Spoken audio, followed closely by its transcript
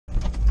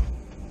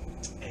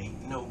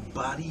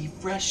nobody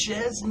fresh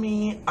as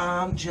me.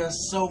 I'm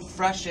just so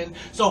fresh and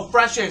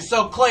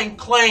so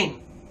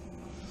clean.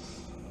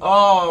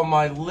 Oh,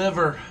 my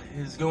liver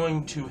is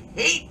going to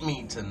hate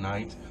me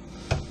tonight.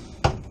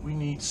 We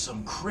need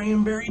some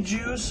cranberry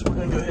juice. We're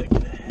gonna go ahead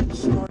and get a head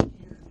start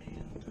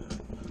here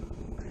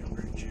and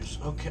cranberry juice.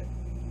 Okay.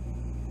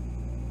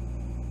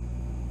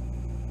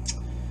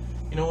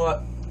 You know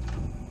what?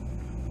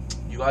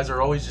 You guys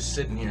are always just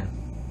sitting here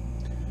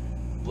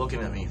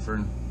looking at me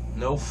for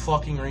no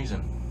fucking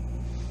reason.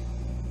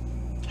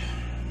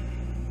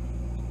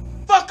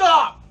 Fuck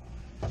off!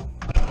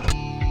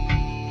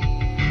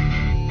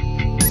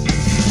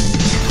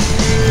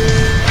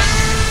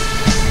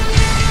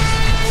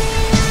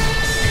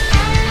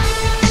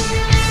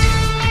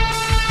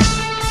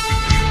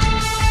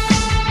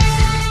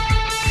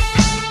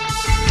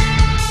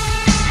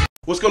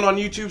 What's going on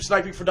YouTube,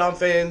 Sniping for Dom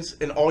fans,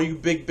 and all you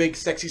big,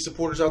 sexy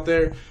supporters out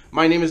there?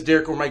 My name is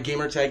Derek, or my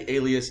gamer tag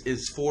alias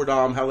is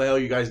 4Dom. How the hell are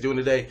you guys doing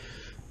today?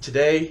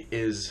 Today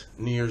is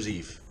New Year's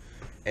Eve,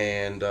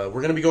 and we're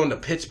going to be going to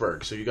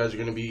Pittsburgh, so you guys are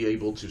going to be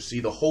able to see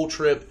the whole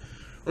trip.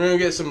 We're going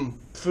to get some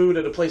food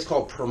at a place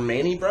called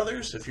Permane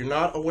Brothers. If you're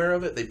not aware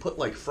of it, they put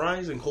like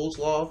fries and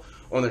coleslaw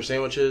on their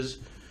sandwiches.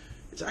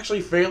 It's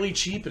actually fairly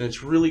cheap, and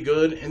it's really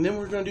good. And then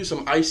we're going to do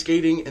some ice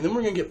skating, and then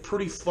we're going to get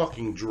pretty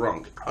fucking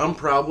drunk. I'm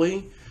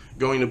probably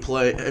going to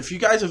play, if you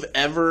guys have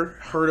ever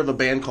heard of a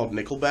band called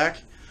Nickelback,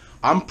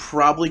 I'm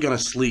probably going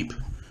to sleep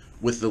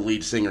with the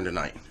lead singer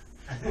tonight.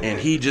 And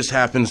he just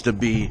happens to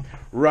be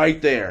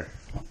right there.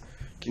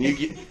 Can you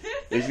get,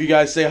 if you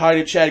guys say hi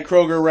to Chad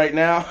Kroger right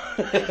now.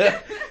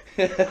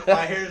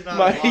 My hair's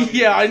not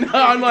yeah, I know.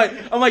 I'm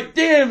like,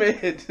 damn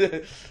it.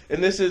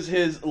 And this is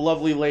his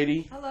lovely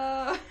lady.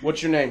 Hello.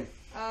 What's your name?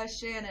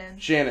 Shannon.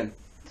 Shannon.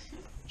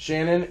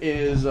 Shannon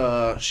is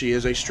she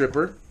is a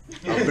stripper.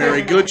 A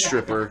very good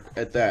stripper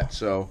at that.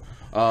 So,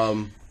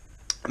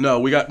 no,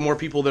 we got more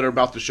people that are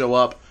about to show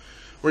up.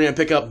 We're going to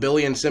pick up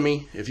Billy and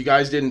Simi. If you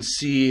guys didn't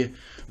see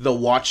the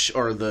watch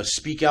or the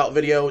speak out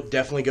video,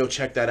 definitely go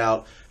check that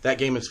out. That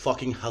game is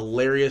fucking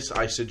hilarious.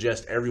 I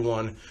suggest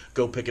everyone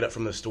go pick it up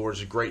from the store.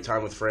 It's a great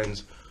time with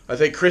friends. I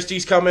think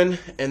Christy's coming,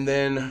 and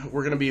then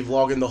we're going to be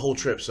vlogging the whole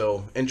trip.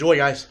 So, enjoy,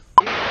 guys.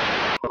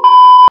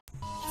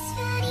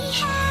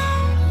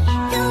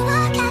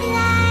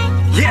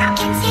 Yeah,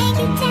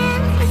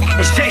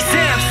 it's Jay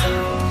Sims.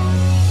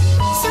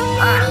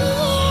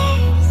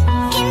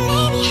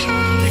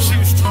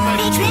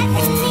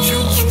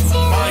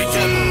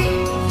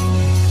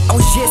 I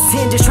was just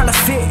in, just trying to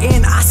fit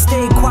in. I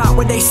stayed quiet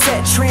when they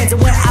set trends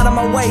and went out of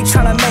my way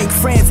trying to make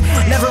friends.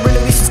 Never really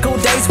reached the school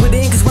days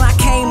within, cause when I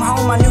came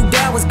home I knew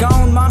dad was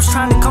gone. Mom's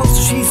trying to coach, so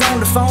she's on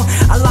the phone.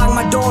 I lock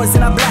my doors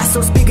and I blast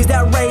those speakers.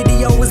 That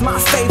radio was my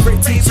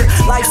favorite teacher.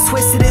 Life's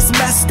twisted, it's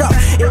messed up.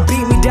 It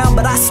beat me down,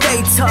 but I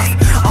stayed tough.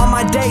 All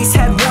my days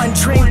had one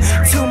dream.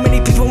 Too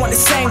many people want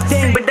the same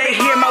thing, but they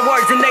hear my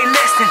words and they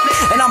listen.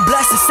 And I'm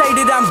blessed to say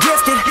that I'm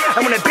gifted.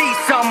 And when the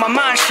beat's on, my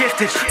mind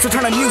shifted. So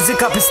turn the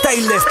music up and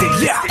stay lifted.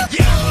 Yeah.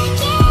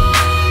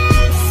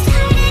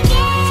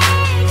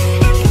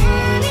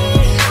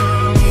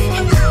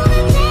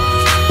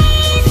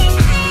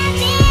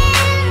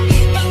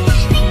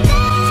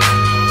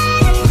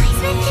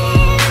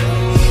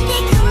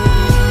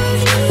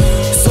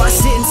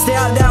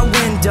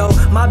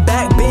 My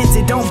back bends,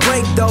 it don't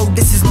break though.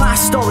 This is my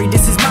story,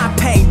 this is my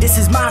pain, this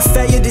is my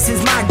failure, this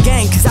is my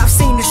game. Cause I've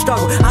seen the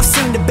struggle, I've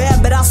seen the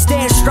bad, but I'll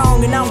stand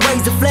strong and I'll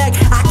raise the flag.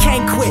 I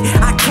can't quit,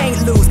 I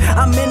can't lose.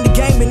 I'm in the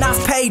game and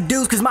I've paid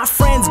dues cause my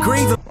friends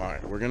grieve.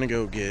 Alright, we're gonna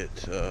go get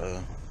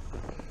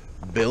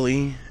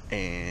Billy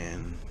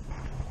and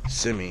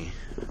Simi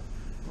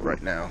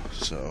right now,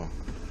 so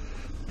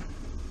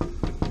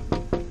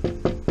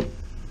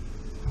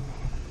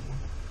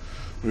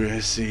we're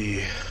gonna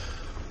see.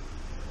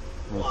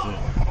 Got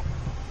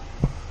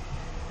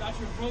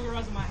your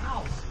burgers in my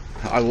house.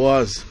 I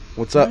was.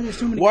 What's up?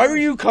 Why are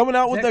you coming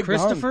out with that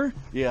Christopher? gun?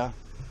 Yeah.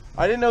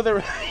 I didn't know there were.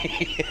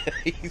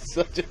 He's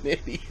such an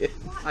idiot.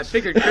 I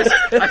figured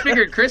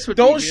Chris would.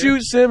 Don't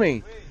shoot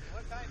Simi.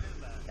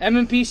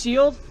 M&P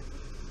Shield.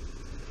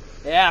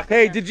 Yeah.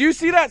 Hey, did you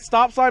see that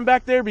stop sign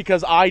back there?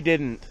 Because I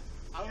didn't.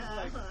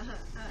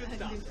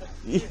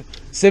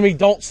 Simi,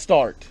 don't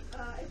start.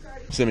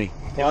 Simi.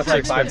 It's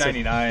like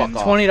 $5.99.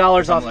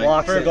 $20 off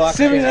blocks.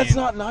 Simi, that's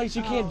not nice.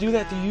 You can't do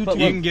that to YouTube.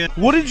 You can get.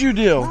 What did you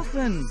do?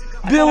 Nothing.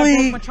 Billy.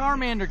 I broke my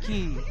Charmander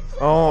key.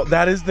 Oh,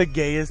 that is the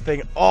gayest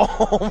thing.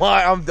 Oh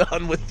my, I'm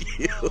done with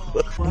you.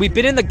 We've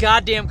been in the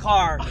goddamn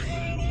car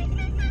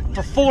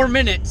for 4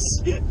 minutes,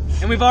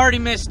 and we've already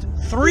missed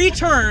 3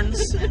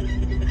 turns,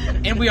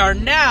 and we are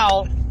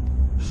now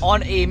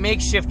on a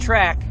makeshift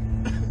track.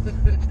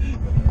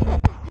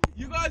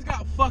 You guys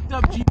got fucked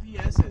up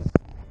GPSs.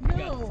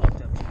 No.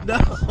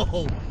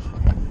 No.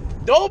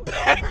 Don't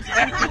back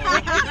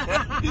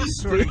down.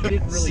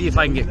 See if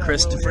I can get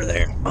Christopher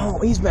there. Oh,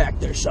 he's back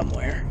there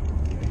somewhere.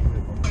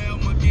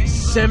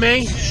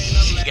 Simi.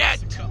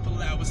 Shit.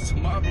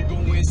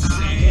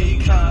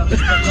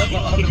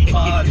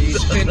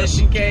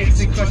 Finishing cakes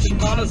and crushing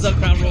bottles of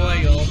Crown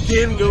Royal.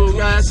 Didn't go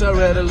guys, I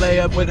read a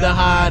layup with the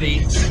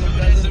hottie.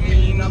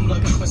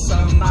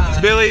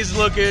 Billy's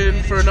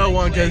looking for no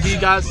one because he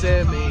got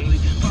Sammy.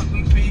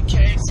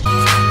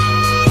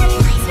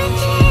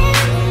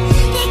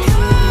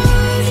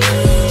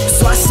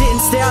 So I sit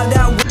and stare out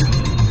that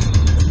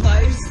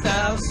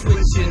lifestyle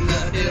switching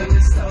up,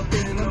 illness up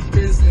in a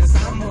business.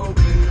 I'm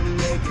hoping to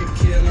make a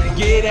killing.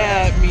 Get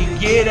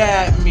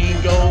at me,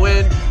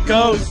 going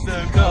coast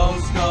to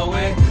coast,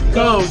 going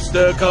coast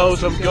to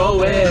coast, I'm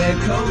going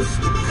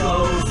Coast to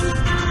coast,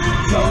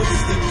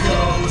 coast to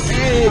coast.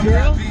 Hey,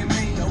 girl.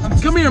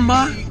 Come here,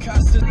 ma.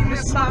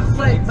 It's my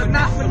plate, but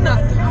not for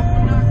nothing.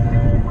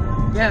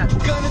 Yeah.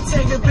 Gonna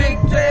take a big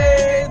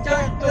play,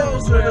 dark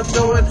those where I'm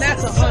going.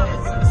 That's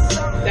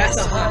 100. That's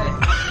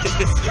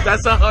 100.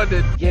 That's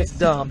 100. Gets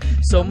dumb.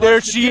 So much There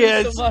to she do,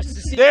 is. So much to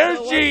see, There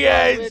so she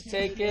much is. to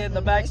take in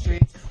the back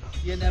streets.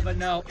 You never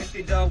know if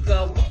you don't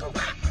go.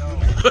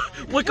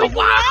 Wicka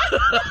wah!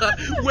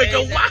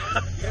 Wicka wah!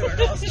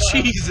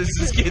 Jesus,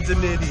 this kid's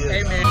an idiot.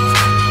 Hey, man.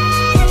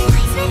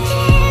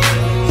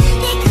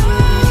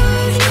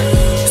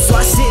 So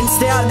I sit and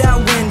stare out that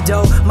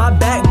window. My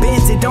back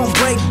bends, it don't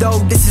break though.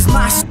 This is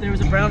my sh. There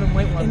was a brown and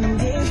white one.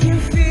 If you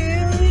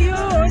feel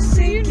your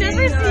You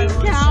never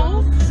seen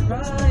cows?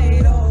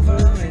 right over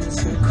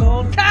into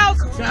cold Cows!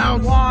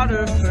 down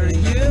water for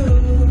you.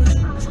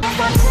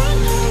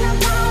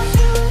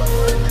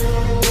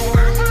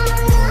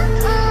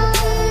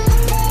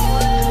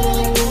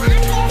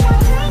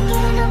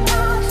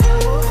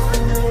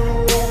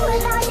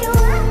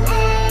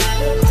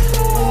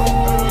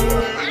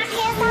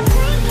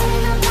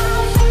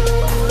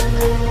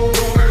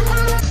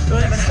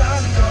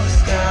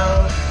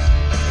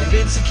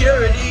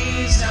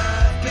 Insecurities,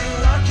 I've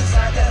been locked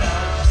inside that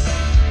house.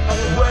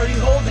 Where you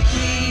hold the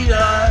key,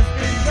 I've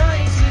been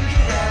trying to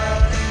get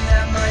out, and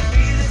that might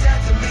be the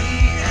death of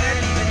me. And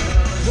even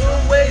though there's no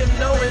way of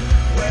knowing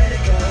where to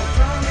go,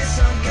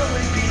 promise I'm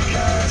going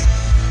because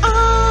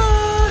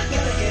I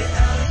gotta get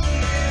out of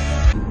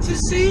here to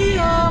see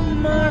our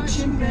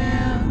marching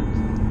band.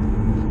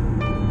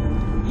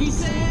 He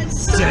said,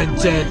 ten,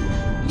 ten,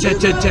 ten,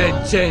 ten,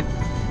 ten, ten,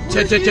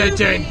 ten, ten, ten,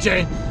 ten,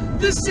 ten.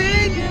 The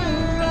savior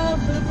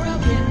of the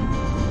broken,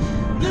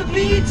 the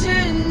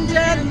beaten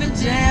and the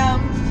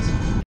damned.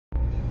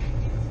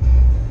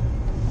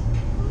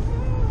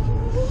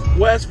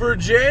 West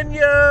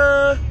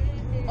Virginia.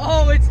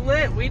 Oh, it's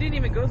lit. We didn't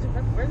even go through.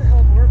 Where the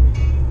hell were we?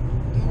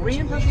 Were we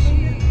in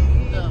Pennsylvania?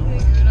 No, we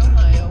were in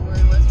Ohio. We're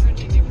in West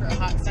Virginia for a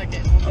hot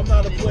second. I'm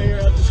not a player.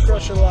 I just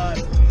crush a lot.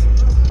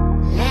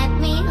 Let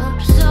me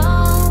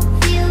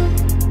absolve you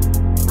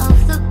of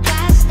the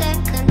past that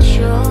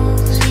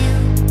controls you.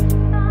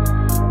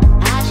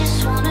 I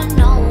just wanna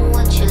know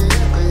what you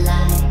look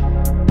like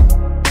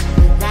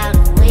without a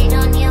weight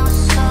on your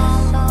soul.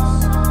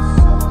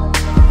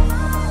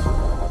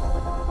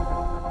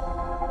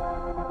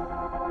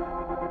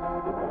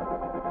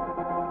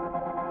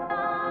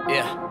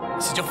 Yeah,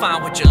 said you'll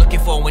find what you're looking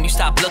for when you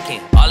stop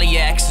looking. All of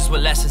your exes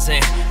with lessons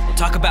in. We'll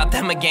talk about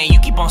them again. You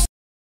keep on.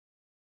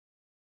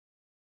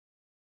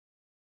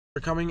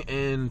 We're coming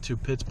into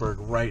Pittsburgh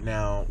right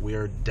now. We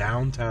are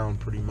downtown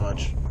pretty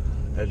much,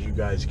 as you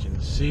guys can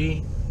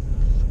see.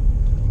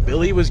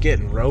 Billy was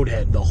getting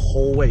roadhead the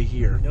whole way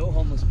here. No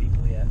homeless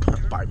people yet.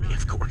 By me,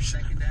 of course.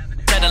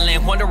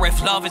 Settling, wonder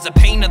if love is a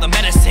pain or the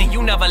medicine.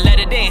 You never let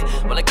it in.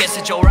 Well, I guess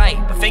that you're right.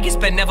 But fake has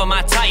been never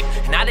my type.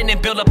 And I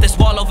didn't build up this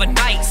wall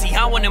overnight. See,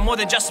 I wanted more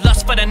than just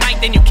lust for the night.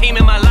 Then you came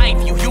in my life.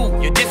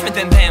 You're different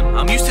than them.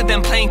 I'm used to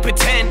them playing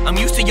pretend. I'm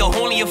used to you're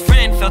only a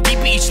friend. Felt deep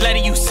in each letter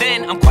you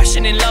send. I'm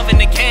questioning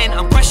loving again.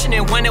 I'm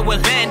questioning when it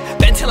will end.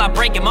 Then till I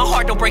break it, my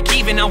heart don't break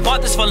even. I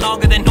want this for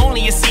longer than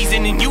only a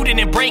season. And you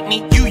didn't break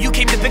me. You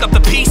came to pick up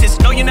the pieces.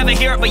 No, you never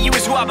hear it, but you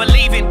is who I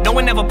believe in. No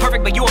one ever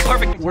perfect, but you are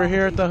perfect. We're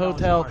here at the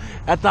hotel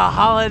at the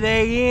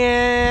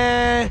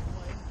Holiday Inn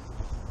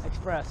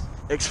Express.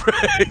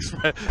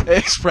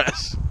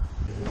 Express.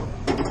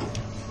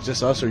 Is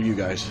this us or you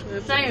guys?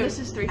 This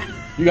is 3.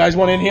 You guys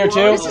want in here too?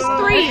 This is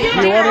 3.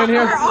 You want in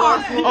here?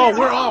 Oh,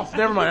 we're off.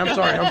 Never mind. I'm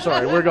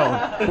sorry. We're going.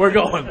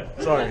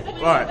 Sorry.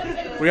 All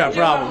right. We got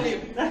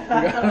problems.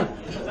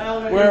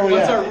 Where are we at?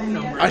 What's our room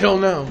number? I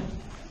don't know.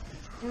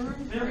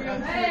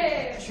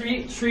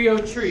 Trio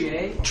tree,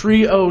 eh?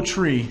 Trio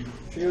tree.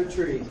 Trio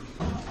tree.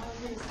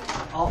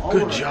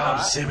 Good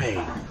job, Simmy.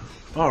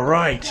 All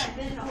right.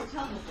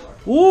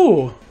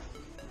 Ooh.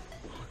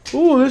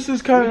 Ooh, this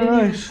is kind of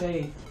nice.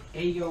 Say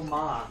 "Ayo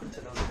ma" to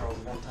those girls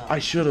one time. I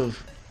should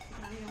have.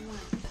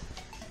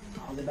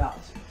 All about.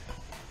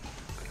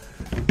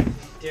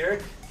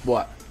 Derek,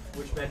 What?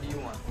 which bed do you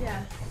want?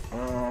 Yeah.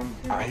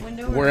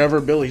 Wherever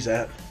Billy's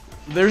at.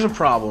 There's a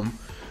problem.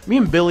 Me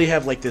and Billy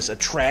have like this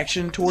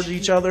attraction towards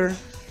each other.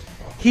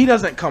 He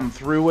doesn't come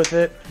through with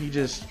it. He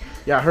just,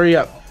 yeah, hurry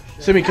up.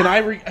 Simmy, can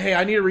I, hey,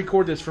 I need to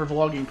record this for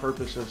vlogging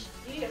purposes.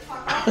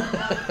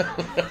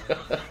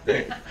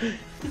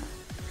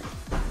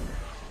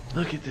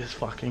 Look at this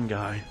fucking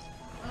guy.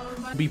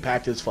 Be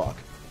packed as fuck.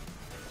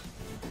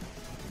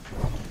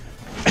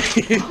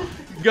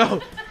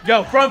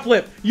 Go, front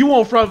flip. You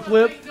won't front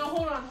flip. Wait, no,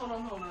 hold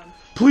on.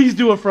 Please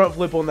do a front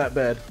flip on that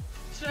bed.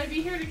 Should I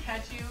be here to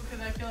catch you? Because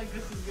I feel like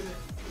this is gonna.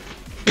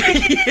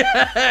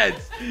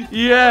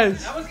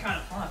 Yes. That was kind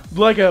of fun.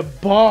 Like a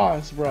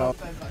boss, bro.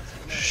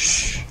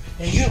 Shh.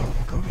 Hey, you.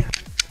 Come here.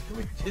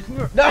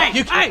 No,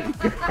 you can't.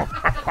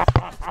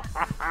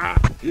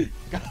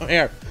 Come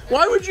here.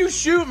 Why would you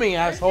shoot me,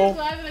 asshole? I'm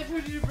glad that I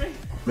told you to bring.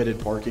 Permitted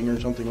parking or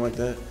something like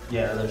that?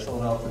 Yeah, they're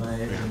sold out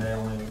tonight, and they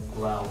only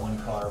allow one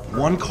car.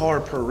 One car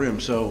per room,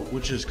 so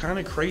which is kind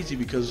of crazy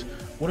because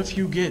what if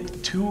you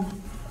get two,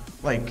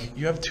 like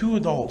you have two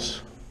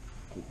adults,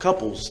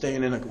 couples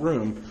staying in a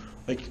room?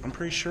 Like I'm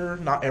pretty sure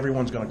not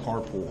everyone's gonna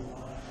carpool.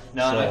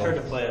 No, and I So- tried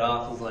to play it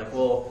off. I was like,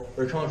 well,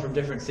 we're coming from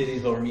different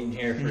cities, but we're meeting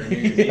here for New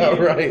Year's Yeah, Eve.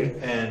 right.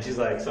 And she's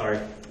like, sorry,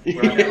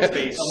 we're not gonna have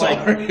space. I'm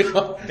like,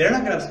 they're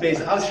not gonna have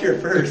space. I was here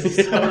first.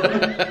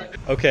 So.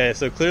 Okay,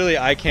 so clearly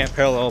I can't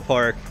parallel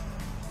park.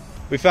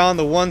 We found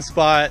the one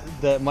spot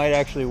that might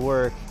actually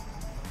work,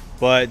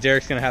 but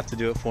Derek's gonna have to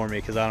do it for me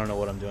because I don't know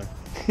what I'm doing.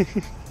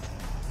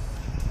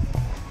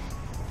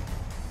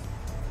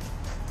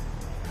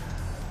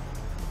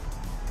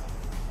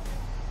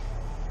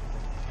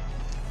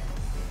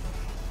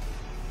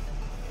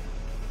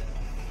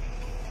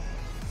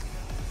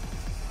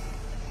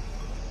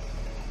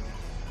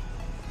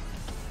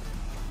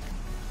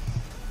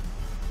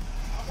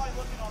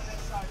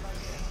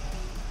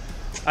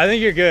 I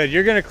think you're good.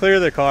 You're gonna clear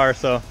the car,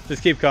 so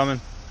just keep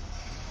coming.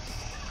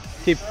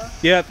 Keep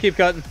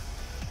cutting.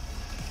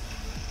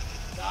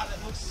 God,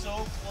 it looks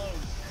so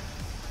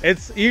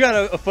close. You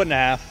got a foot and a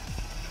half.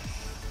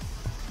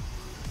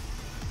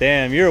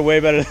 Damn, you're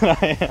way better than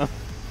I am.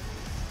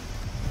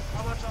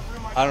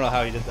 I don't know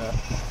how you did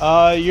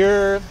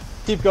that.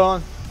 Keep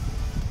going.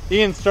 You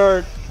can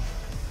start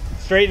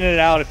straightening it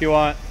out if you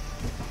want.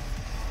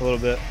 A little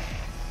bit.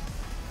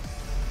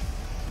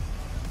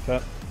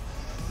 Cut.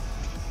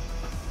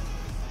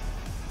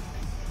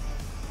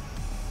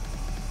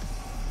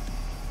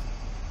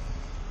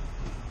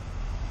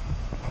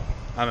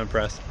 I'm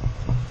impressed.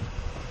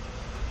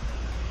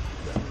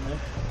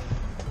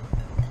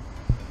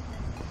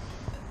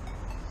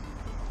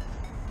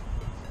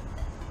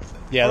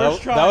 Yeah,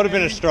 that would have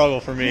been a struggle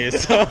for me.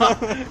 So.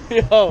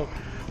 Yo,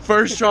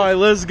 first try,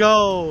 let's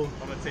go.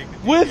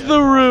 With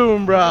the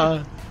room,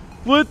 bruh.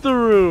 With the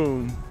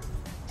room.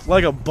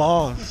 Like a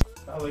boss.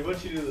 Like,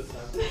 what'd you do this time?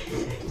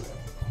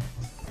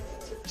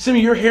 Simi,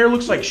 your hair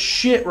looks like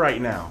shit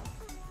right now.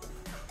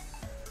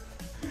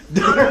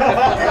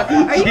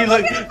 Are you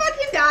gonna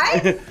fucking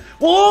die?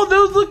 Whoa,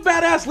 those look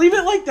badass. Leave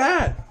it like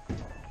that.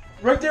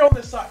 Right there on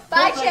this side.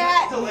 Bye,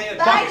 chat.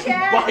 Bye,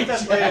 chat. Bye,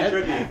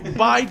 chat.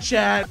 Bye,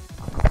 chat.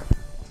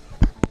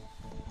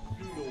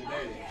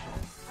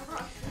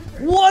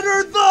 What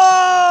are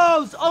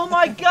those? Oh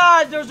my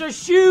God, those are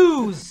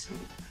shoes.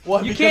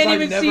 What? You Because can't I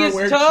even never see his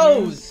wear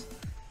toes. shoes?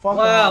 Fuck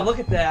Wow, off. look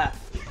at that.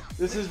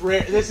 This is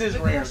rare. This is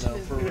rare though,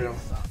 for real.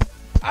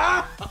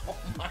 Ah! Oh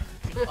my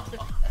God.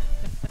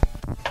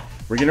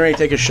 We're getting ready to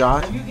take a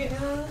shot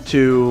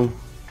to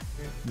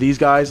these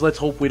guys. Let's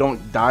hope we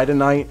don't die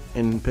tonight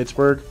in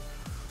Pittsburgh.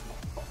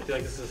 I feel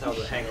like this is how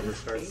the hangover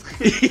starts.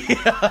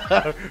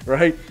 Yeah,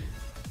 right.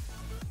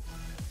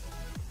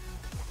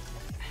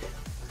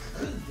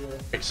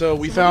 So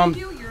we found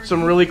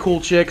some really cool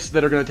chicks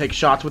that are gonna take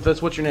shots with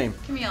us. What's your name?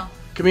 Camille.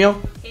 Camille?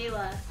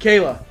 Kayla.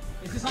 Kayla.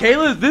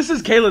 Kayla, this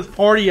is Kayla's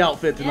party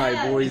outfit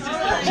tonight, boys.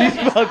 She's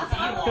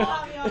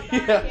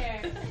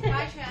yeah.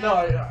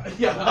 No,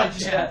 yeah, my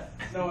chat.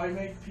 No, I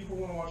make people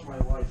want to watch my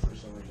life for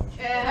some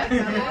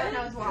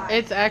reason.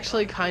 It's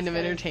actually kind of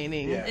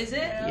entertaining. Yeah. Is it?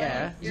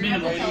 Yeah.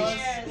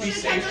 Be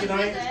safe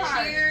tonight.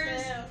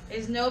 Cheers.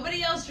 Is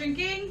nobody else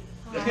drinking?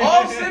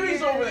 Oh,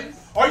 Simi's over there.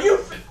 Are you?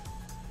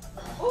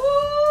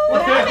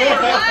 What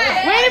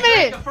happened? Wait a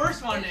minute. The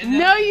first one. And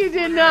No, you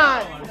did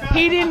not.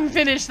 He didn't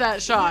finish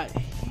that shot.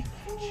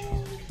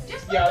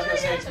 Yeah, I was gonna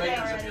say it's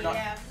makers if you're not.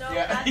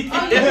 Yeah. I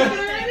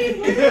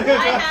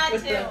had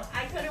to.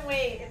 I couldn't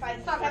wait. If I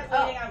kept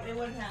waiting, I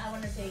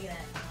wouldn't have taken it.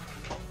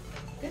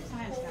 Good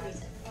times,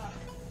 guys.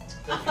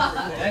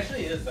 It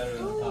actually is better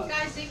than the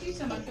Guys, thank you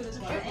so much for this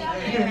one.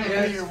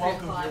 Yeah, you're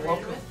welcome. You're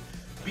welcome.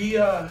 Be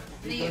good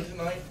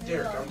tonight,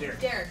 Derek. I'm Derek.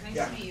 Derek,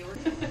 nice to meet you.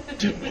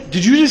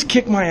 Did you just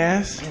kick my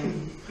ass?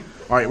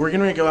 All right, we're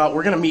gonna go out.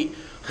 We're gonna meet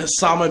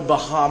Hassam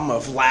Baham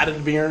of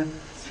Vladimir.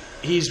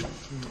 He's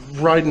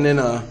riding in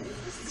a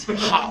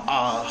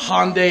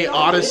Hyundai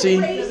Odyssey.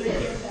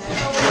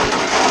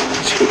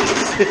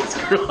 Jesus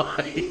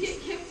Christ.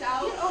 Get kicked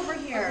out over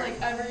here.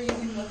 Like ever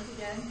using looks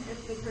again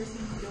if the person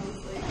goes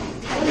like.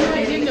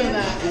 I didn't know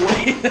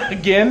that. Wait,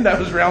 again, that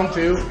was round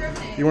 2.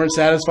 You weren't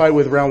satisfied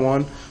with round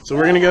 1. So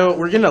we're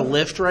getting a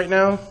lift right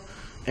now.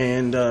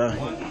 And I'm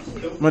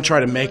gonna try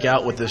to make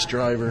out with this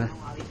driver.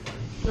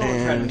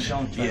 And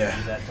yeah.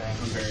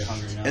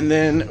 And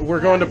then we're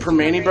going to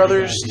Permane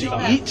Brothers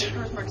to eat,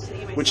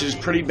 which is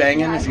pretty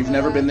banging if you've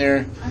never been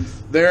there.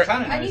 They've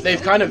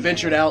kind of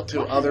ventured out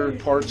to other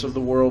parts of the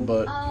world,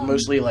 but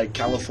mostly like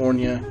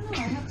California.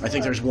 I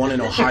think there's one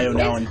in Ohio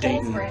now in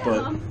Dayton,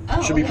 but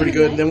Should be pretty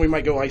good. Then we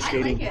might go ice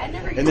skating.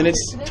 And then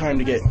it's time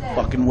to get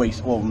fucking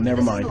wasted. Well,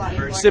 never mind.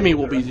 Simi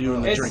will be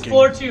doing the It's drinking.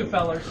 floor 2,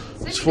 fellas.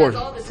 It's floor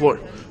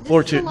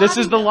 2. This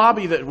is the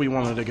lobby that we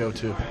wanted to go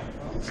to.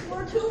 It's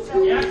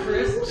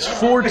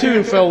floor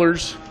 2,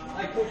 fellers.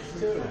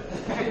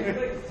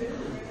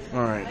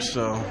 Alright,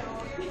 so.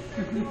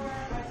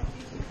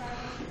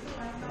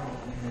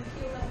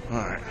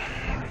 Alright,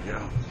 here we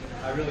go.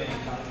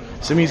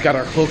 Simi's got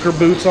our hooker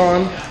boots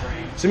on.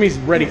 Simi's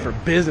ready for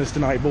business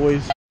tonight,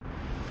 boys.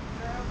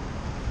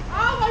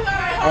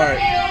 Alright.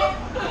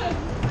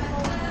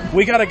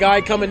 We got a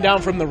guy coming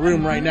down from the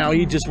room right now.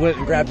 He just went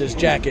and grabbed his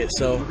jacket,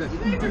 so.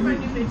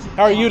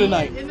 How are you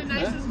tonight?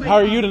 How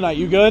are you tonight?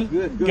 You good?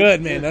 Good.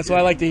 Good, man. That's what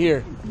I like to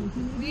hear.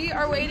 We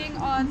are waiting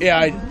on... Yeah,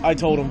 I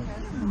told him.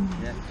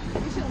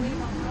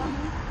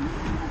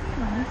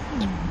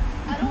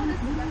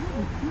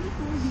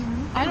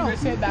 I don't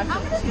sit back.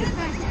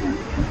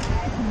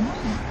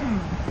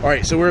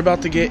 Alright, so we're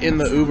about to get in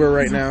the Uber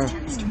right now.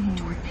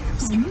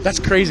 That's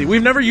crazy.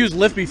 We've never used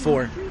Lyft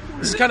before.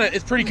 This is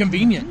it's pretty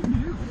convenient.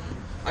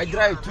 I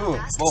drive too.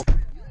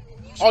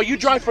 Oh, you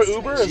drive for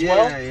Uber as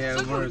well? Yeah.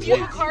 So do you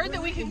have a card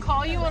that we can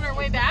call you on our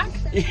way back?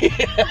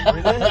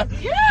 Yeah.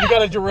 You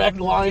got a direct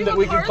line that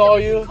we can call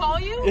you? Call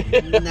you?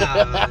 No.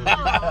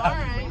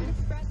 Alright.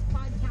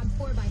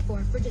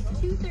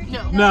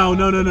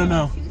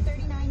 No.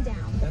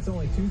 That's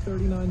only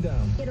 $239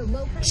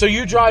 down. So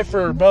you drive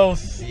for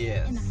both?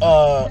 Yes.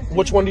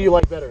 Which one do you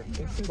like better?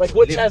 Like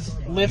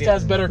Lyft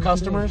has better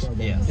customers?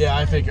 Yes. Yeah,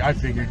 I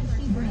figured.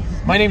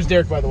 My name's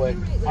Derek, by the way.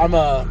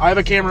 I have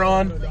a camera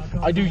on.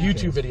 I do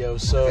YouTube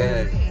videos, so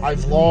I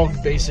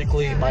vlog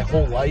basically my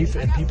whole life,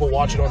 and people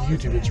watch it on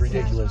YouTube. It's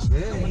ridiculous.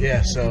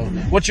 Yeah. So,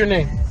 what's your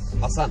name?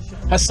 Hassan.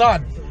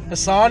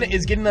 Hassan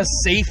is getting us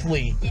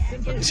safely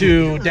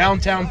to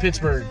downtown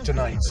Pittsburgh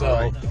tonight.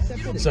 So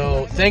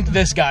thank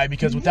this guy,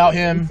 because without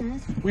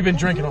him, we've been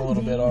drinking a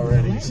little bit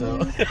already. So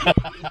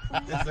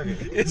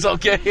it's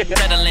okay.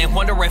 Settling,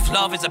 wonder if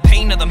love is a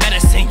pain or the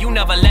medicine. You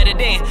never let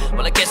it in.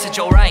 Well, I guess that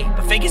you're right,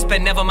 but figure's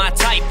been never my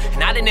type,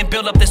 and I didn't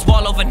build up this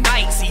wall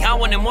overnight. See, I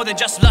wanted more than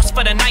just lust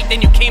for the night.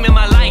 Then you came in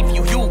my life.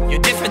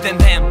 You're different than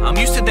them. I'm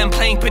used to them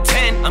playing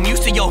pretend. I'm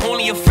used to you're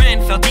only a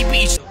friend. Felt deep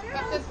each.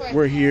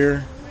 We're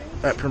here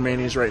at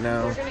Permani's right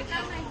now,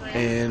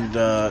 and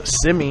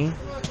Simi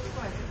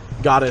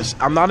got us.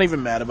 I'm not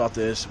even mad about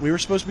this. We were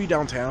supposed to be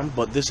downtown,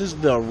 but this is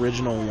the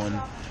original one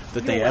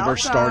that they ever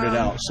started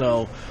out,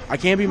 so I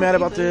can't be mad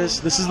about this.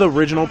 This is the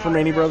original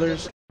Permani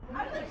Brothers.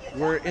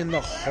 We're in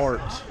the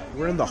heart,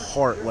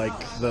 like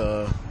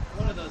the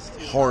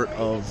heart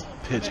of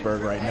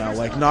Pittsburgh right now.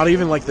 Like, not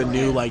even like the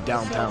new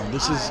downtown.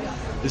 This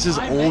is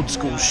old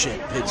school shit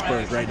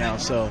Pittsburgh right now.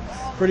 So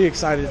pretty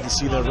excited to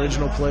see the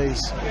original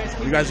place.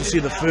 You guys will see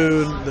the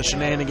food, the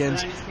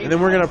shenanigans, and then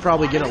we're gonna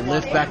probably get a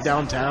lift back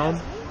downtown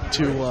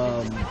to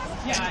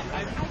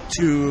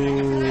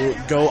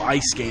go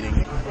ice skating.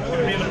 It's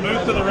gonna be in the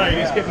booth to the right.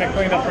 He's getting it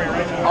cleaned up for you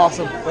right now.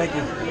 Awesome, thank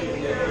you.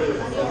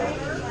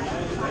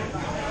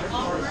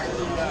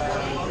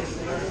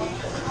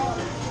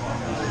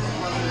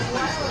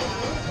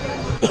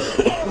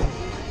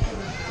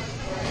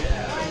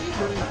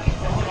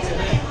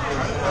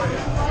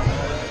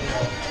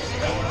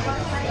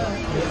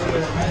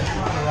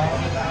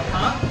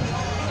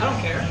 I don't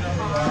care.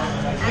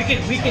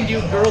 We can do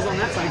girls on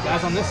that side,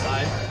 guys on this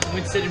side.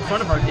 We'd sit in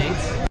front of our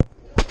dates.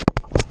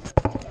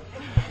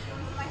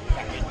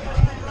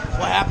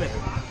 What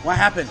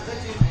happened?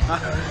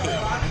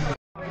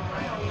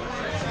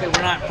 Okay,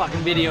 we're not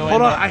fucking videoing.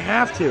 Hold on, I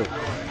have to.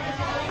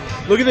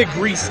 Look at the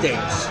grease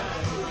stains.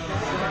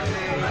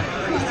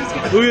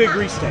 Look at the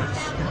grease stains.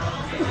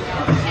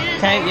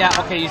 Okay, yeah,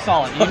 okay, you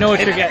saw it. You know what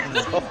you're getting.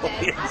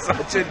 It's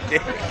such a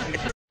dick.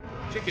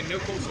 Chicken, no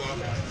coleslaw.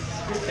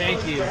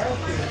 Thank you.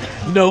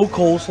 No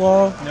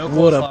coleslaw? No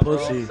What coleslaw, a bro.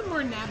 pussy. Some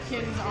more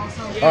napkins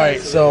also.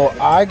 Alright, so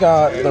I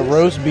got the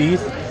roast beef.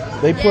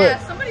 They put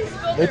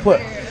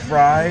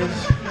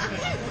fries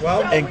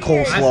and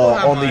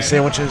coleslaw on these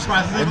sandwiches,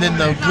 and then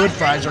the good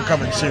fries are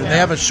coming soon. They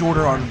have a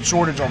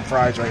shortage on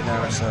fries right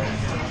now, so.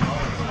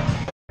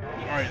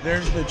 Alright,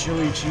 there's the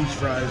chili cheese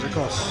fries. They're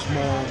called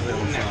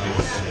Smallville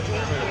fries.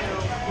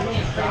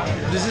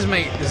 This is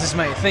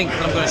my thing,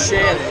 but I'm gonna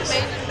share this.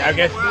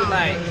 Okay.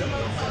 Like,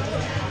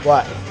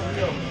 What?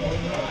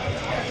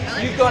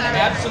 you've gone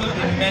absolutely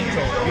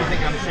mental. You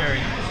think I'm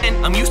sharing?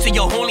 I'm used to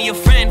you're only a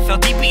friend.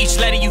 Felt deep each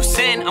letter you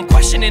send. I'm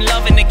questioning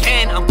loving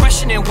again. I'm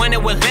questioning when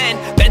it will end.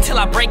 Then till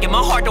I break it,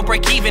 my heart don't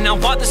break even. I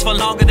want this for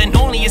longer than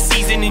only a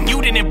season, and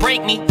you didn't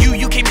break me.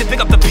 You came to pick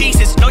up the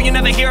pieces. No, you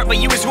never hear it, but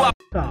you is who I.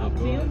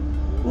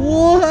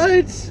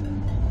 What?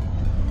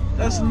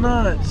 That's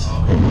nuts.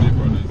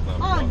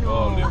 Oh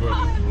no.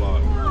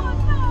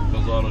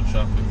 Because all the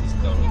traffic is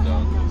coming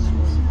down this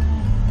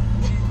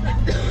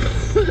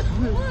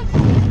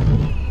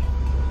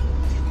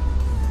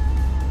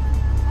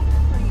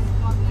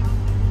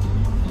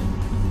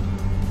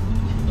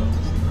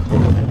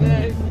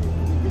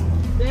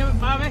Damn it,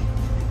 Bobby.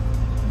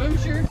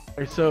 Boocher.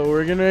 So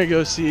we're gonna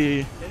go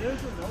see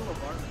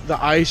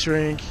the ice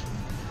rink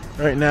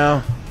right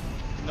now.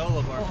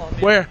 Granola bar.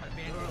 Where?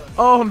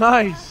 Oh,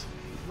 nice.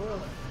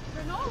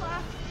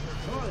 Granola.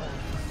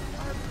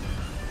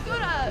 Go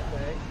to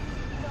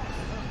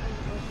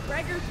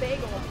Gregor's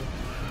Bagel.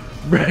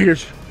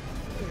 Braggers.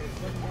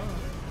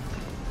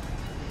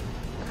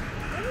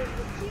 What is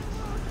this cute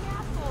little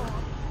castle?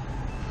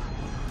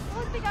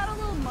 Look, they got a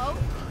little moat.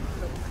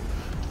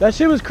 That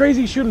shit was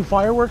crazy shooting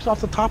fireworks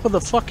off the top of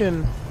the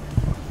fucking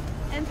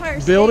Empire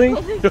State building.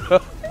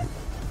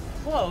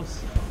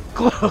 Close.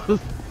 Close.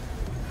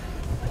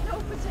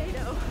 No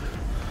potato.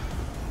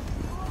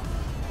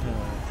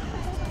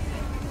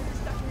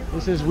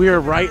 We are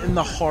right in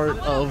the heart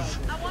of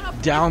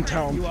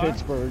downtown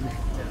Pittsburgh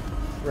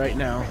right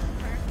now.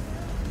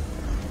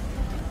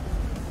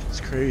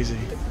 It's crazy.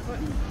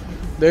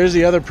 There's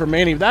the other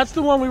Permane. That's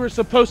the one we were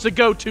supposed to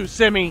go to,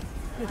 Simi.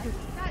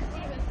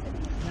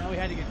 Now we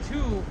had to get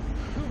two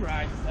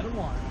rides instead of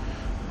one.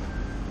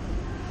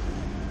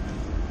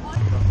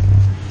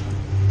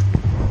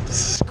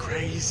 This is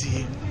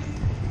crazy.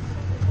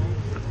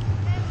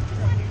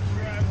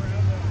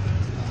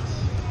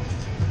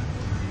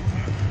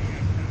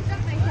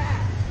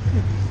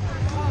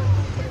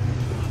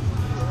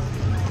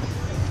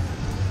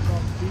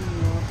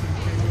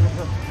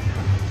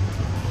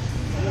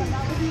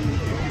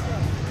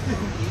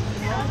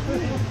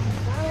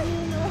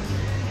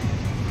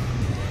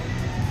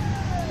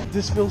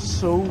 This feels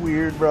so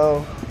weird,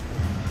 bro.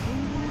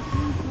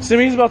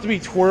 Simi's about to be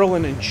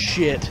twirling and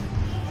shit.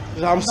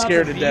 I'm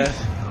scared to death.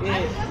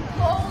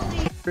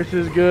 Chris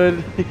is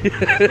good. I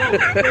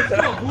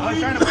was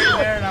trying to wait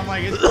there, and I'm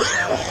like, it's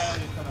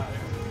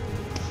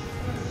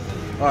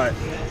Alright.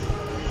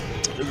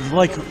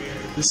 Like,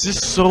 this is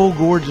so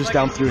gorgeous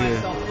down through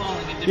here.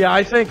 Yeah,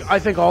 I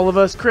think all of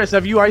us. Chris,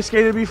 have you ice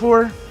skated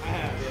before? I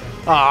have,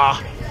 yeah.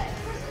 Ah.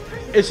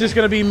 It's just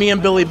gonna be me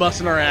and Billy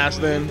busting our ass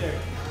then,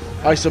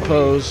 I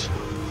suppose.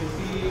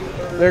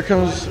 There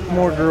comes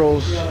more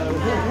girls.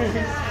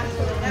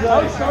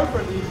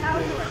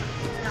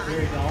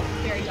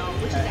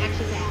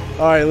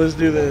 Alright, let's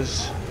do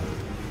this.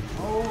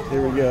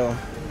 Here we go.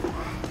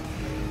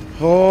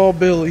 Oh,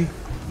 Billy.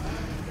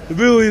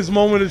 Billy is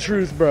moment of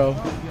truth, bro.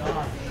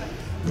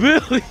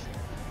 Billy.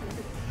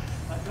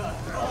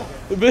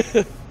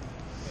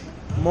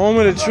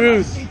 Moment of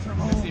truth.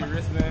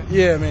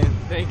 Yeah, man.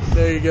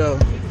 There you go.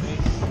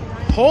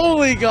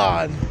 Holy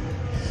God.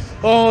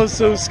 Oh, I'm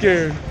so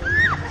scared.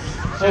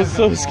 I'm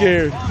so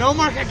scared. No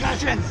more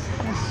concussions.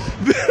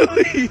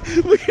 Billy,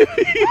 look at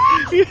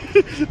me.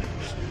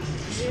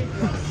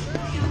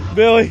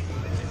 Billy.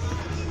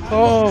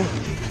 Oh.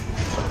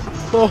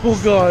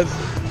 Oh, God.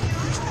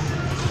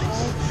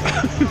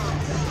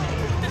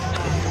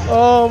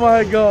 Oh,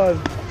 my God.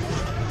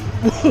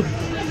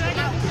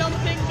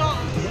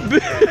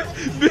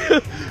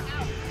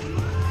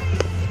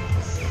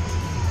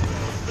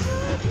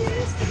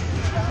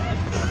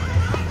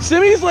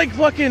 Simi's like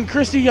fucking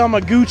Christy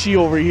Yamaguchi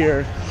over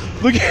here.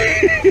 Look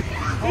at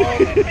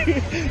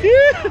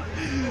yeah.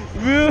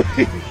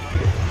 Really?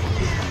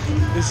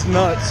 It's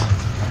nuts.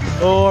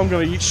 Oh, I'm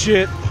gonna eat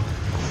shit.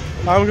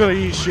 I'm gonna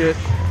eat shit.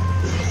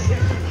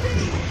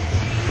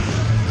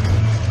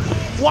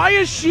 Why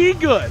is she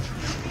good?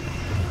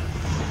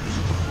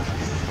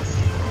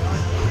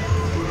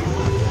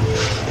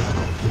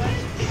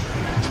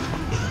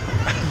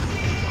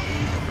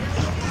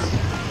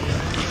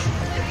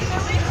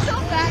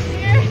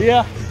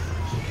 Yeah.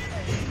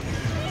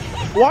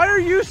 Why are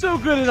you so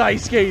good at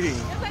ice skating?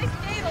 Because I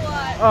skate a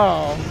lot.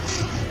 Oh.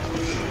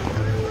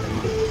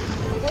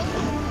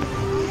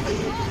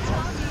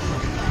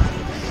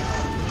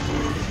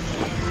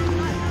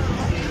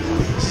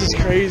 This is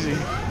crazy.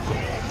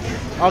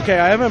 Okay,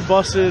 I haven't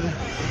busted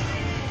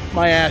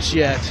my ass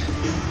yet.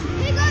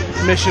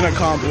 Mission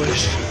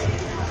accomplished.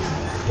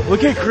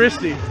 Look at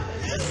Christy.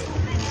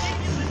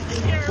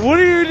 What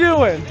are you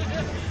doing?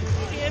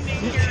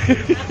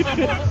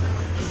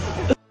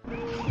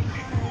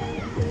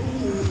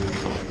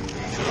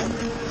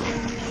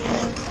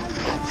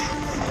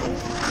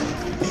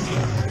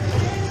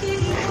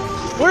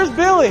 Where's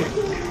Billy?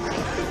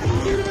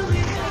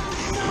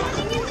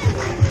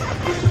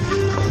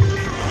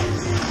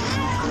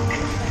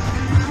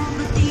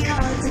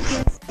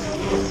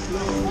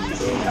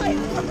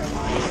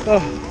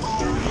 Oh.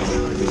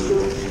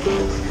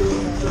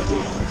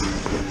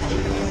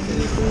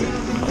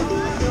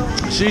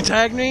 She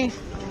tagged me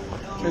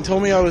and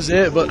told me I was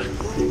it, but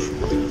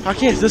I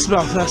can't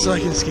dismount fast as I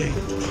can skate.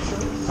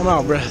 I'm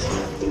out of breath.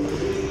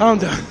 I'm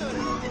done.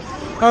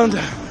 I'm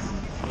done.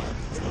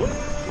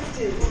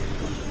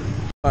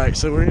 Alright,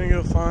 so we're gonna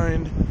go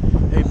find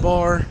a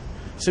bar.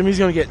 Simi's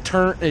gonna get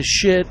turned as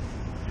shit,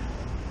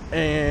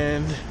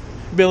 and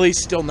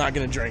Billy's still not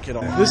gonna drink it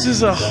all. This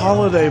is a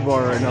holiday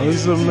bar right now.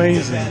 This is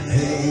amazing.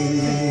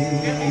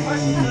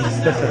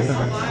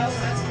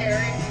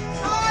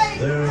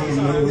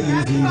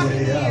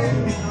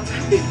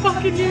 Happy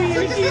fucking New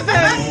Year, she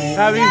said.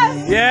 Happy,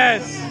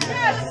 yes,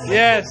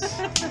 yes.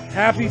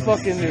 Happy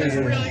fucking New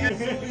Year.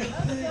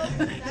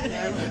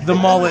 The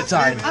mullet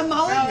time. A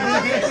mullet?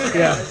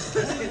 Yeah. Chris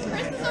is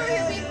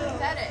already being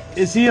pathetic.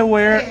 Is he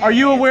aware? Are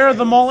you aware of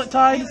the mullet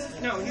tide?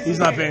 No. He's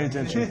not paying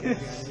attention.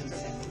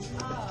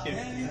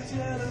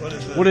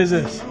 What is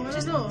this?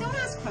 Just don't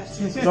ask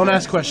questions. Don't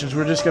ask questions.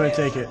 We're just gonna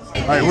take it.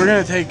 All right, we're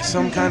gonna take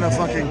some kind of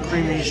fucking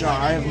creamy shot.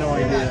 I have no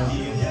idea.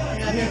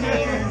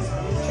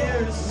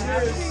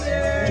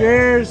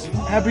 Cheers!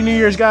 Happy New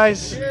Year's,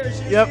 guys.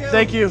 Yep.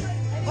 Thank you.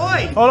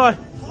 Oi! Hold on.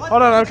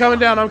 Hold on. I'm coming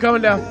down. I'm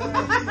coming down.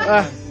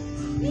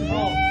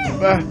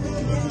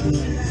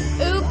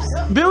 Oops.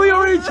 Billy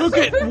already took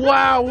it.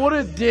 Wow, what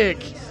a dick.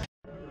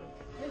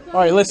 All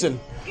right, listen.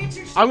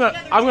 I'm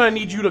gonna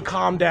need you to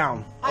calm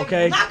down.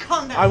 Okay? I will not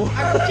calm down. I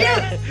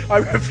refuse. I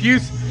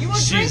refuse. You will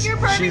drink your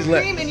bourbon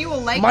cream and you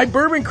will like my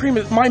bourbon cream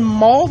is my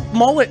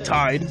mullet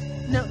tide.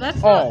 No,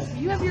 that's not.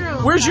 You have your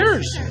own. Where's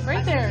yours?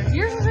 Right there.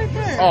 Yours is right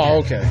there. Oh,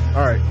 okay.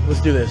 All right,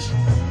 let's do this.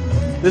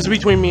 This is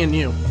between me and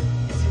you.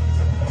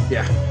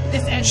 Yeah.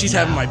 She's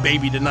having my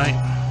baby tonight.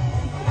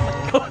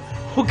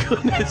 Oh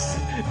goodness.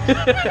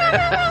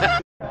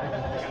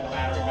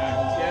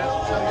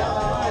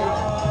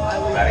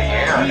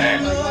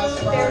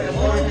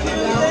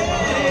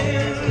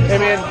 Hey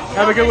man,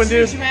 have a good one,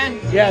 dude.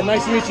 Yeah,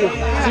 nice to meet you.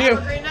 See you.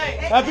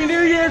 Happy New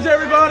Year's,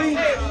 everybody.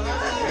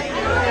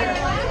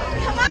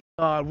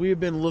 We have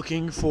been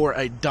looking for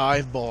a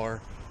dive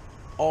bar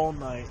all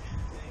night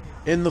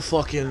in the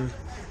fucking,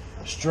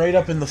 straight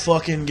up in the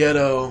fucking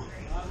ghetto.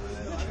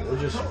 We're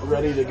just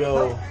ready to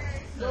go.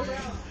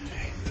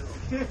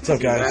 What's up,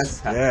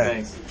 guys? Yeah.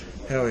 Thanks.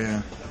 Hell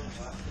yeah.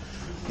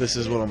 This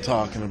is what I'm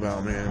talking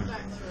about, man.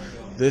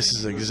 This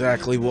is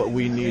exactly what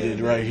we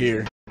needed right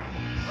here.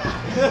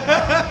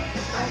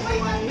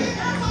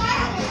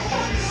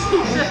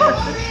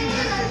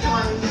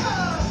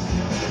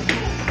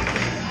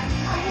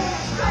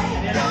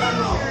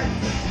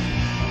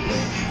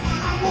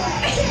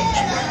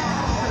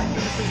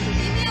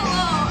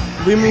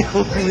 Leave me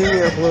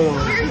alone.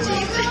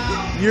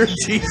 You're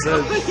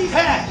Jesus.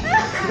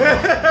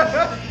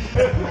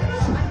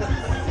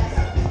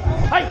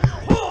 Hi.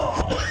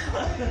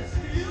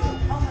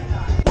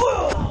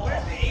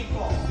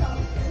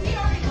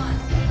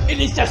 It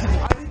is just.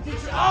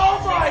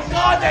 Oh my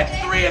God! That's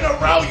 3 in a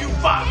row. You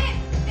fuck.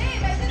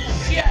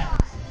 Shit.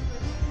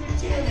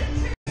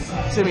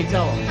 Timmy,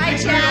 tell him. Hi,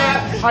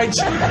 Chad. Hi,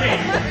 Chad.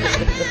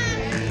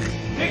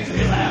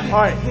 All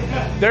right,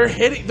 they're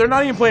hitting. They're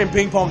not even playing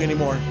ping pong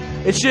anymore.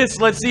 It's just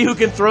let's see who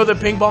can throw the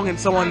ping pong in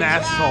someone's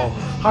asshole.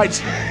 Hi,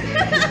 Chad.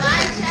 Hi,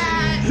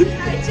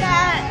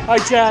 Chad. Hi,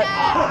 Chad.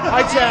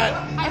 Hi, Chad.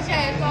 Hi, Chad.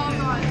 Okay, it's all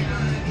gone now.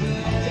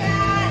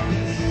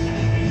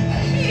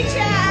 Hey,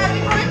 Chad.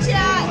 Hi,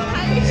 Chad.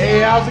 Hi, Chad. Hey,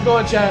 how's it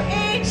going, Chad?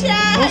 Hey,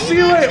 Chad. We'll see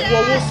you later.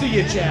 Well, we'll see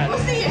you, Chad. We'll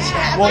see you,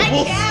 Chad. Well, Hi,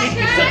 we'll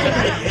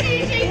Chad.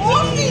 see you.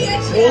 We'll see you,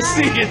 Chad. We'll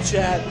see you,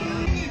 Chad.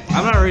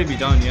 I'm not ready to be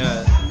done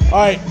yet. All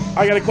right,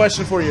 I got a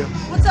question for you.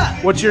 What's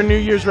up? What's your New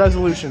Year's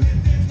resolution?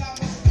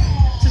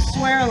 To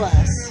swear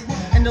less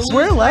and to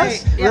Swear lose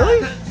less? weight. Really?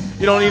 Yeah.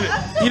 You don't need it.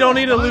 You don't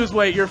need to lose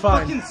weight. You're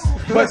fine.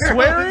 But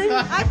swearing?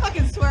 I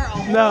fucking swear a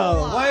whole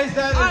No. lot. Why is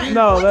that? Alright,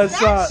 No, what's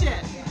that's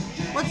that shit?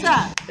 What's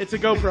that? It's a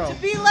GoPro.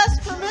 Be less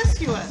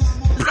promiscuous.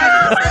 These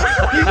are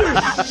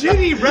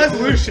shitty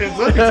resolutions,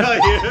 let me tell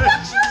you.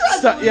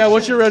 Stop. Yeah,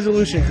 what's your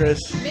resolution, Chris?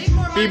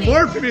 Be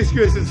more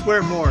promiscuous and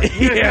swear more.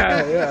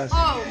 Yeah.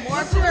 Oh,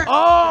 more swear.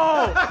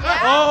 Oh! Yeah?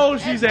 Oh,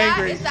 she's Is that-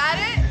 angry. Is that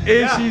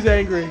it? She's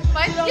angry.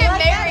 Mine's to get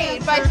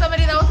married by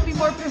somebody that wants to be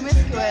more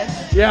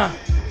promiscuous. Yeah.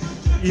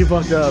 You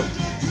fucked up.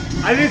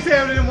 I didn't say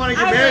I didn't want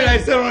to get married, I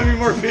said I want to be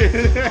more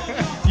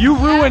promiscuous. You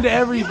ruined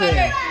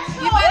everything.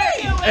 You better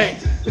Hey,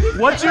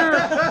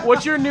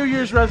 what's your New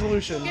Year's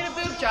resolution? get a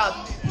boob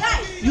job.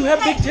 You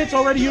have big tits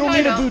already. You don't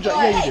need a boob job.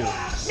 Yeah, you do.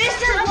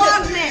 Mr.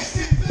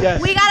 Vlogmas.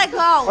 Yes. We gotta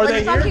go. Are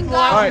they here? fucking go.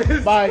 All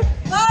right. Bye.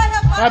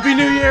 Happy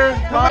New Year.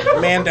 Bye.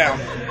 Man down.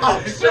 Oh,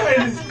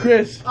 shit.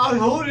 Chris. I'm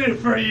holding it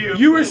for you.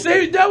 You were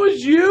saved. That was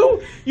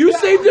you. You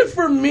saved it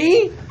for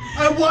me.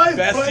 I was.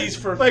 Besties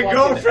for my fucking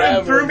girlfriend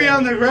ever, threw me man.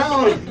 on the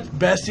ground.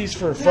 Besties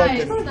for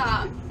Guys, fucking.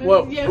 stop.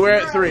 Well, Yes, we're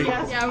at 3.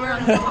 Yeah, we're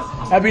on this.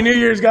 Happy New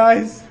Year's,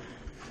 guys.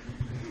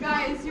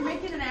 Guys, you're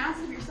making an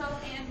ass of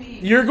yourself and me.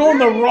 You're going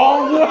the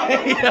wrong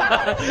way.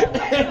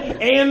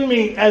 And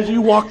me as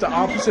you walk the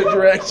opposite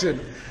direction.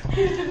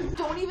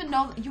 Don't even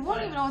know. You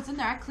won't even know what's in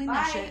there. I cleaned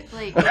that shit.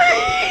 Like,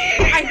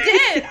 I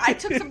did. I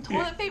took some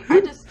toilet paper.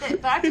 I just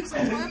spit, but I took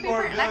some toilet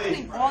paper and I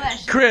cleaned all that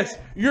shit. Chris,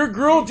 your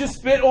girl just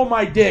spit on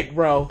my dick,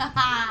 bro.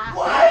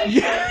 What?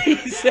 Yeah, he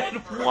said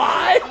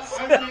what?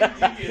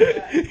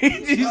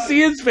 Did you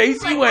see his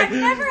face? He went, I've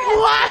never had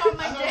what? on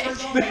my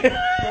dick.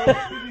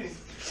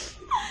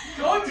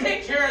 Go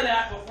take care of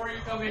that before you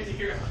come into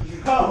here.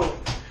 No.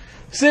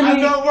 Simi,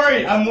 I'm not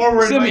worried. I'm more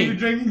worried about Simi. you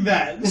drinking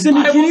that.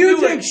 Simi, can you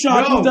take it.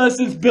 shots No. with us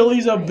since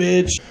Billy's a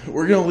bitch?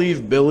 We're gonna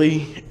leave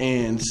Billy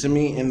and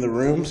Simi in the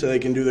room so they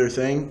can do their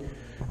thing.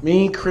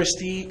 Me,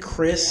 Christy,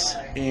 Chris,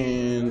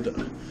 and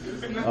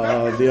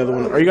the other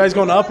one. Are you guys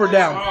going up or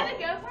down?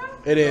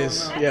 It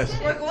is. Yes.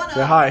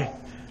 Say hi.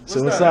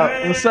 So what's up?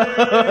 What's up?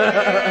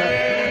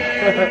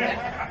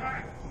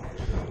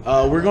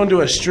 We're going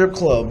to a strip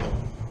club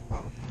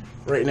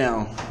right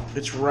now.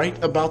 It's right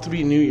about to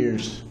be New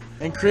Year's.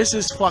 And Chris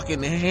is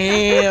fucking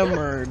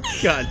hammered.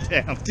 God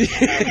damn.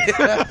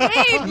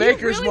 Hey,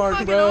 Maker's really Mark,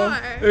 fucking bro.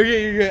 are.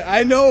 Okay, you're good.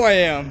 I know I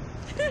am.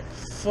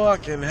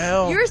 Fucking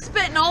hell. You're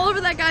spitting all over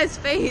that guy's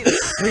face.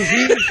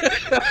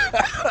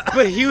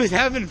 But he was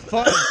having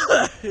fun.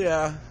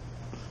 Yeah.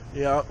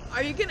 Yeah.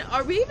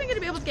 Are we even gonna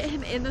be able to get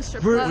him in the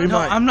strip We club?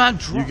 might. I'm not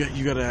drunk.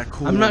 You gotta act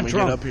cool I'm when not we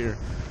drunk. get up here.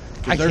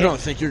 I Because they're can't. gonna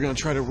think you're gonna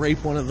try to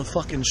rape one of the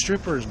fucking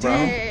strippers, bro.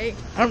 Dang.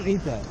 I don't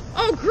need that.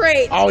 Oh,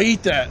 great. I'll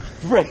eat that.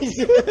 Right.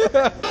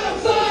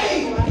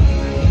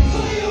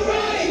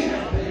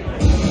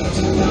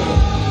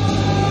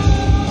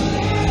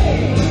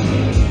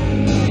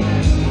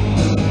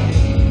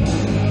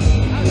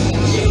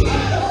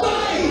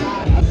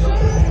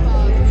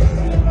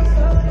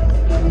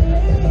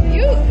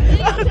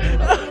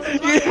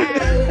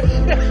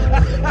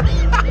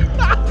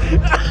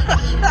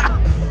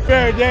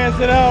 Bear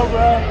dancing out,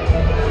 bro.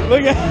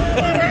 Look at.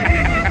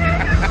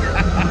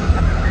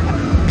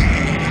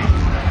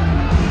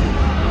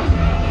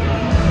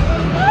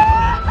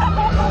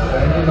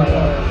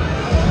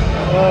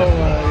 Oh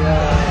my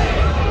god.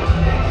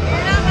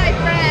 You're not my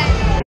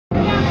friend.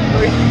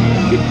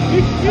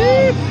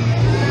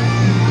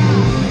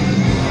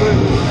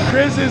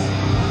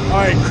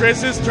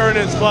 Chris is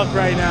turning as fuck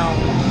right now.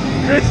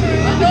 Chris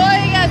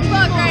Annoying as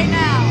fuck right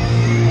now.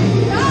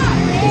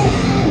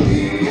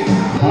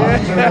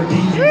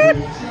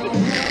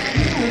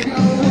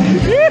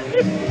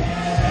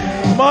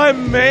 My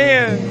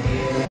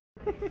man.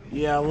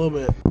 Yeah, a little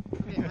bit.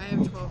 Okay, I have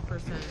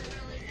 12%.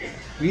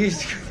 We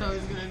used to, So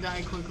he's gonna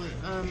die quickly.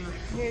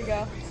 Here you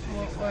go.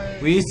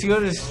 we used to go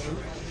to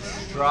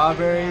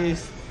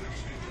Strawberries.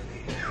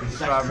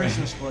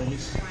 Christmas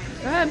place.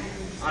 Go ahead.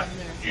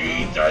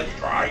 Jesus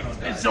Christ.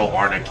 It's so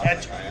hard to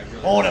catch.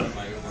 Hold him.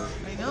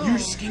 I know. You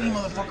skinny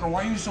motherfucker.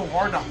 Why are you so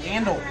hard to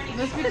handle?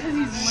 That's because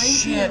he's lanky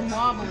Shit. and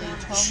wobbly.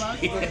 12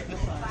 bucks?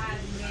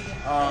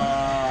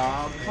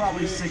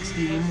 Probably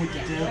 16 with the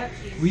tip.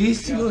 We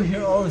used to go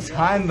here all the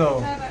time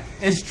though.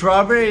 It's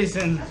Strawberries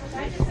and.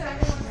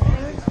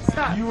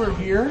 You were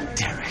here?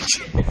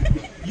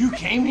 You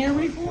came here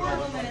before?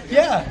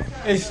 Yeah,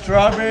 it's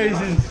Strawberries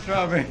and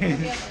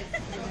Strawberries.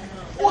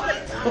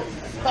 What the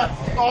fuck?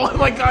 Oh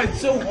my god, it's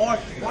so hard.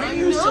 Why are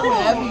you so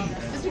heavy?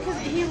 It's because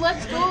he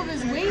lets go of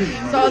his weight.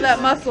 It's all that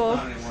muscle.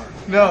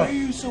 No. Why are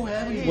you so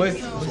heavy? What's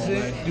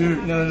it?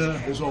 Dude, no.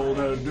 It's all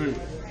that dude.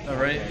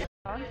 Alright.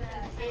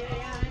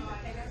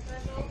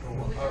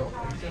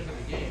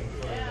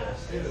 Ew.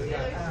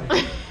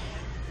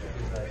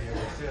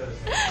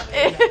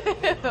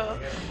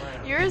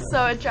 You're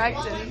so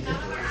attractive.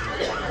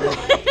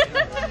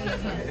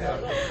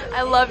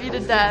 I love you to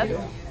death.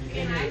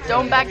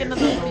 Don't back into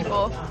those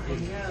people.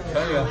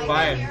 Tell you, I'm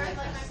fine.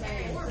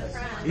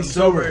 He's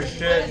sober as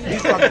shit.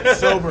 He's fucking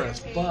sober as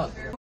fuck.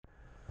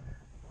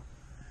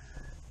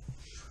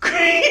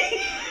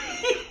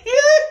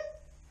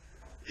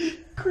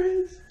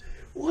 Chris,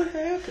 what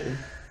happened?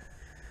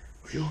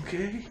 Are you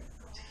okay?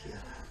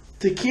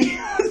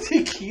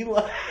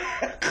 Tequila.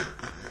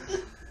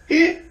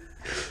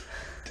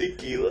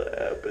 Tequila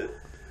happened.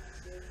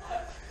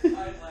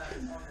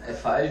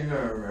 If I even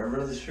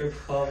remember the strip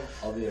club,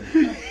 I'll be Did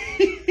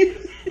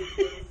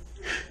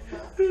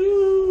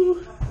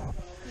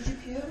you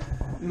puke?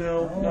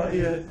 No, not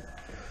yet.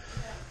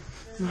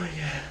 Not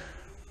yet.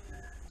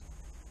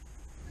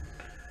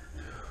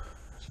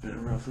 It's been a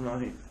rough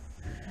night.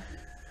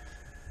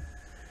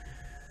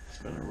 It's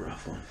been a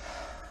rough one.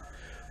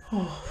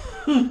 Oh.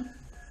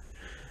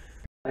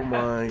 Oh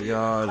my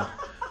god.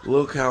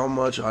 Look how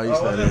much ice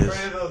that is.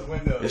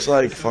 It's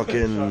like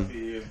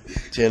fucking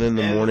 10 in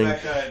the morning.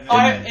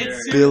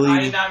 Billy. I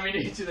did not mean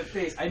to hit you in the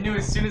face. I knew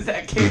as soon as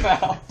that came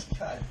out.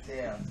 God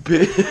damn.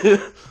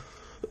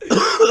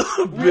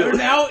 We are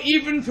now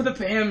even for the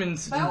Pam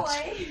incident.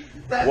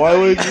 Why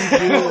would you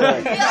do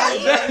that?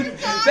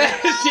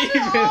 That is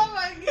even. Oh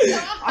my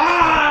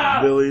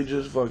god. Billy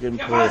just fucking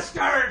put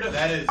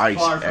ice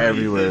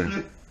everywhere.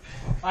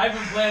 I've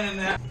been planning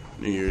that.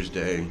 New Year's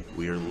Day,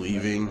 we are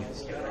leaving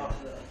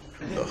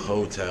the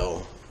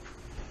hotel,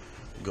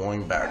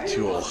 going back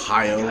to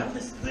Ohio,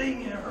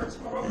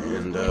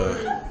 and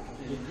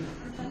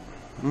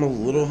I'm a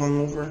little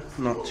hungover,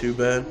 not too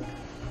bad.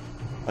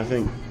 I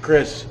think,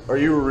 Chris, are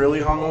you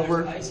really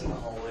hungover?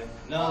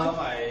 No, I'm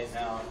alright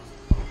now.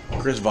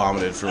 Chris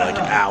vomited for like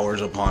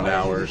hours upon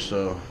hours,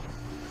 so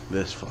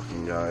this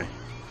fucking guy.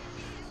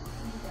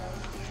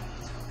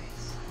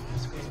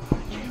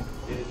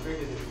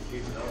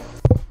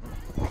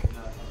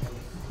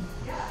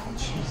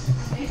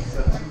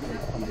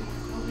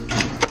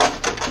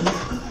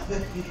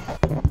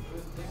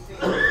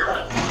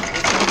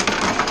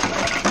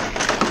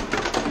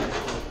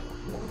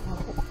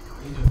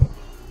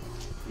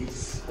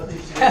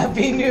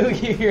 Happy New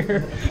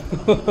Year.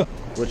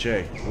 What's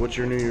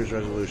your New Year's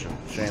resolution?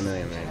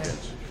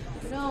 Shenanigans.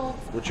 No.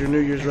 What's your New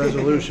Year's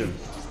resolution?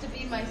 Just to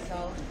be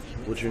myself.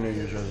 What's your New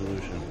Year's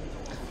resolution?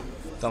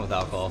 Done with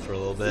alcohol for a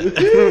little bit.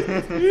 I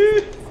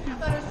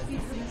thought it was to be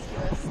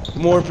promiscuous.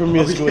 More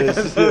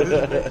promiscuous. Trying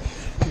to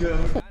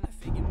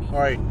figure me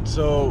Alright,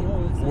 so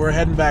we're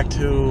heading back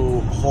to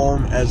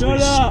home as we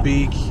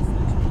speak.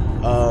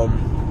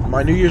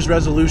 My New Year's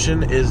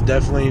resolution is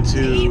definitely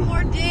to Eat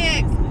more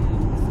dick.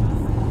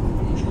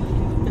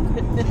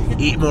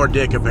 eat more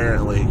dick,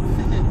 apparently.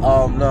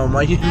 No,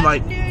 my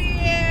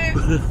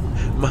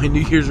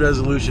New Year's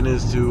resolution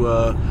is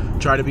to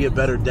try to be a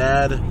better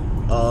dad,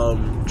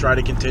 try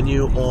to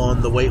continue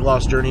on the weight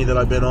loss journey that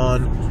I've been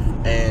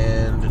on,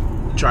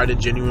 and try to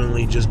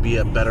genuinely just be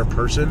a better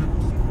person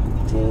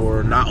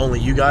for not only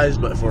you guys,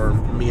 but for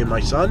me and my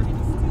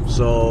son.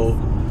 So,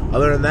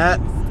 other than that,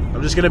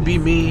 I'm just going to be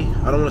me.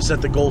 I don't want to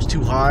set the goals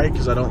too high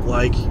because I don't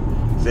like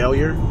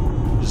failure.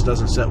 It just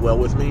doesn't set well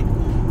with me.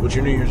 What's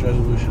your New Year's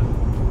resolution?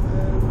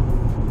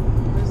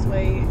 Lose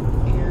weight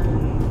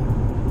and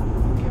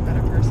be a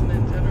better person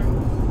in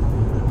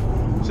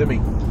general. Simi.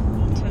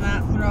 To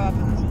not throw up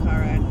in this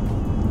car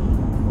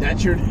ride.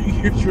 That's your New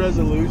Year's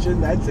resolution?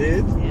 That's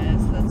it?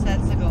 Yes,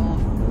 that's the goal.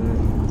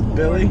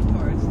 Billy?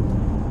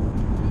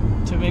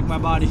 To make my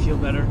body feel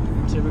better,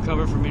 to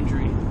recover from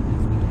injury.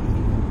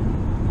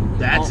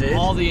 That's it?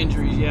 All the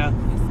injuries, yeah.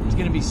 It's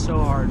gonna be so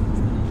hard.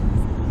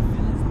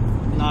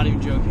 Not even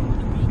joking.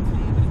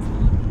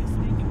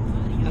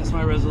 That's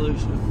my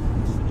resolution.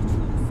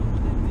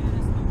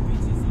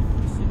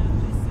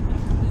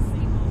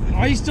 Why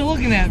are you still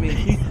looking at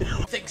me?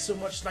 Thanks so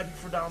much, Sniping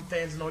for Dom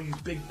fans and all you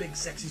big,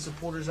 sexy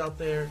supporters out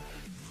there.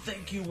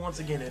 Thank you once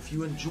again. If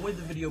you enjoyed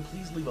the video,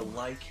 please leave a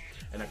like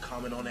and a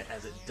comment on it,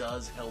 as it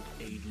does help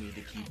aid me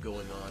to keep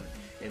going on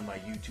in my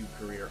YouTube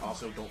career.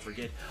 Also, don't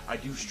forget, I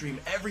do stream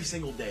every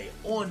single day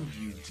on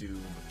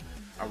YouTube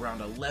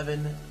around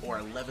 11 or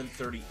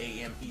 11:30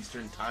 a.m.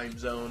 Eastern time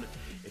zone.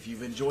 If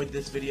you've enjoyed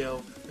this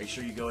video, make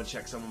sure you go and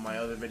check some of my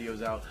other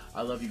videos out.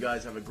 I love you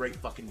guys. Have a great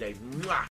fucking day. Mwah!